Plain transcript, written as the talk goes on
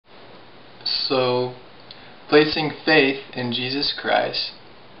So, placing faith in Jesus Christ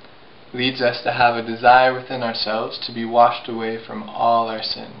leads us to have a desire within ourselves to be washed away from all our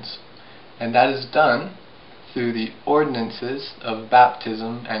sins. And that is done through the ordinances of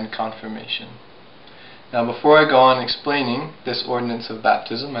baptism and confirmation. Now, before I go on explaining this ordinance of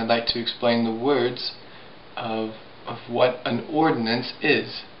baptism, I'd like to explain the words of what an ordinance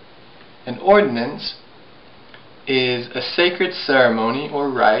is. An ordinance is a sacred ceremony or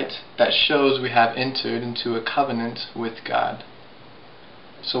rite that shows we have entered into a covenant with God.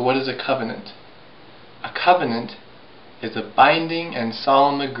 So what is a covenant? A covenant is a binding and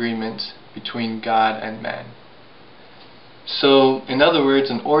solemn agreement between God and man. So, in other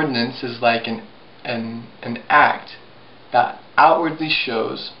words, an ordinance is like an act that outwardly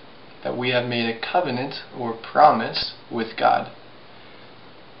shows that we have made a covenant or promise with God.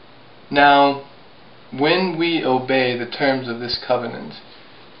 Now, when we obey the terms of this covenant,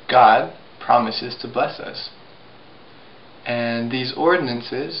 God promises to bless us. And these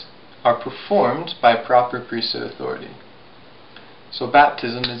ordinances are performed by proper priesthood authority. So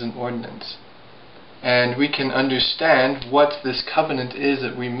baptism is an ordinance. And we can understand what this covenant is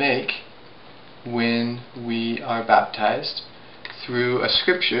that we make when we are baptized through a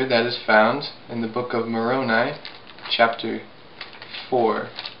scripture that is found in the book of Moroni, chapter 4.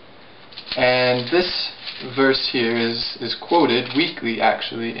 And this verse here is quoted weekly,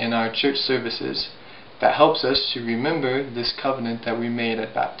 actually, in our church services. That helps us to remember this covenant that we made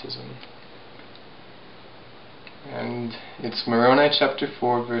at baptism. And it's Moroni chapter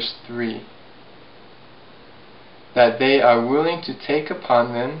 4, verse 3. That they are willing to take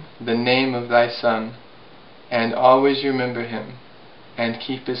upon them the name of thy Son, and always remember him, and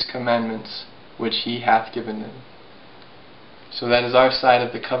keep his commandments, which he hath given them. So that is our side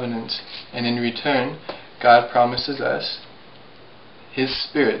of the covenant, and in return, God promises us his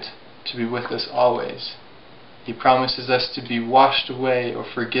Spirit to be with us always. He promises us to be washed away or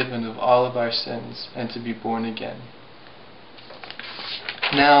forgiven of all of our sins, and to be born again.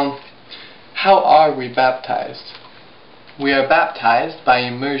 Now, how are we baptized? We are baptized by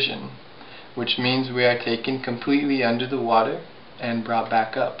immersion, which means we are taken completely under the water and brought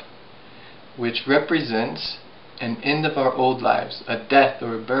back up, which represents an end of our old lives, a death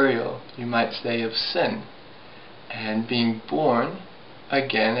or a burial, you might say, of sin, and being born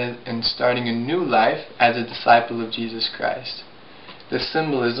again and starting a new life as a disciple of Jesus Christ. This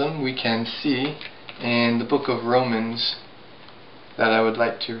symbolism we can see in the book of Romans that I would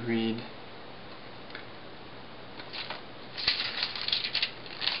like to read.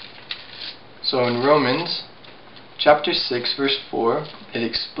 So in Romans chapter 6 verse 4, it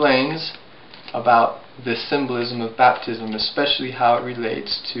explains about the symbolism of baptism, especially how it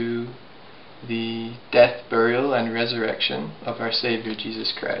relates to the death, burial, and resurrection of our Savior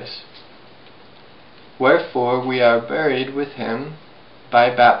Jesus Christ. Wherefore we are buried with him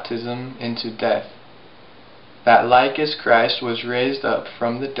by baptism into death, that like as Christ was raised up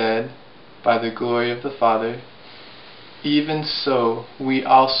from the dead by the glory of the Father, even so we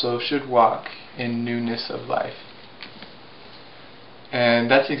also should walk in newness of life.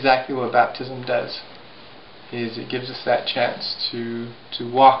 And that's exactly what baptism does. It gives us that chance to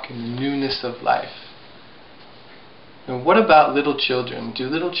walk in the newness of life. Now, what about little children? Do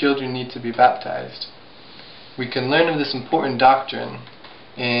little children need to be baptized? We can learn of this important doctrine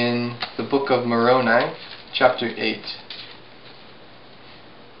in the book of Moroni, chapter 8.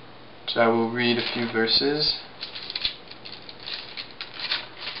 So I will read a few verses.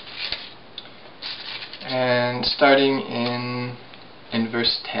 And starting in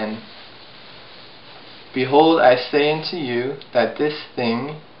verse 10. Behold, I say unto you that this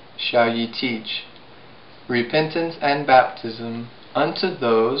thing shall ye teach, repentance and baptism unto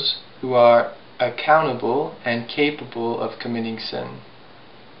those who are accountable and capable of committing sin.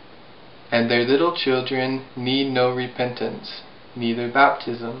 And their little children need no repentance, neither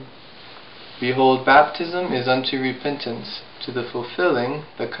baptism. Behold, baptism is unto repentance, to the fulfilling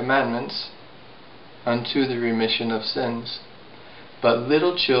the commandments, unto the remission of sins. But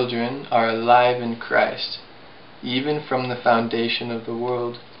little children are alive in Christ, even from the foundation of the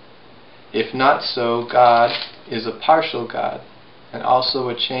world. If not so, God is a partial God, and also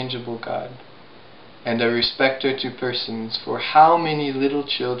a changeable God, and a respecter to persons, for how many little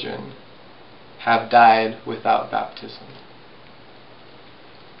children have died without baptism?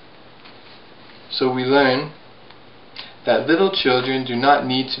 So we learn that little children do not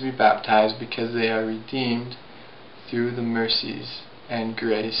need to be baptized because they are redeemed through the mercies and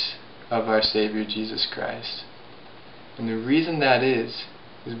grace of our Savior Jesus Christ. And the reason that is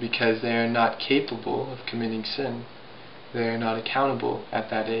because they are not capable of committing sin. They are not accountable at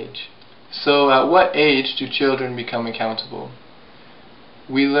that age. So at what age do children become accountable?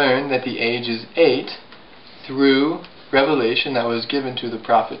 We learn that the age is 8 through revelation that was given to the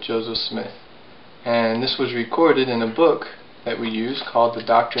prophet Joseph Smith. And this was recorded in a book that we use called the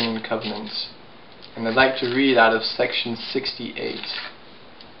Doctrine and Covenants. And I'd like to read out of section 68.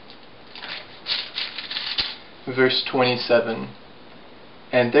 Verse 27.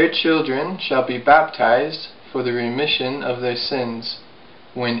 And their children shall be baptized for the remission of their sins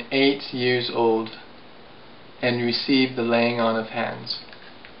when 8 years old, and receive the laying on of hands.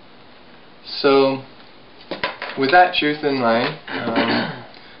 So, with that truth in mind,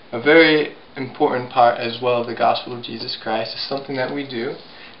 a very important part as well of the gospel of Jesus Christ is something that we do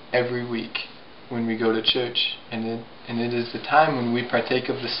every week when we go to church, and it is the time when we partake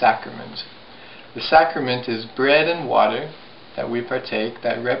of the sacrament. The sacrament is bread and water that we partake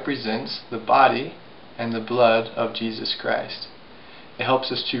that represents the body and the blood of Jesus Christ. It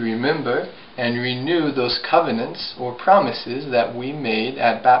helps us to remember and renew those covenants or promises that we made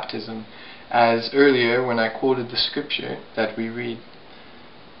at baptism, as earlier when I quoted the scripture that we read.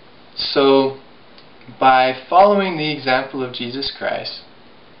 So, by following the example of Jesus Christ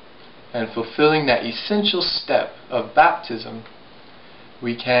and fulfilling that essential step of baptism,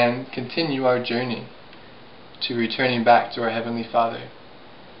 we can continue our journey to returning back to our Heavenly Father.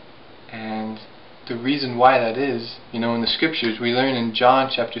 And the reason why that is, in the scriptures we learn in John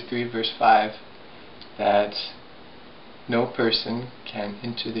chapter 3 verse 5 that no person can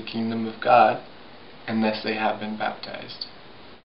enter the kingdom of God unless they have been baptized.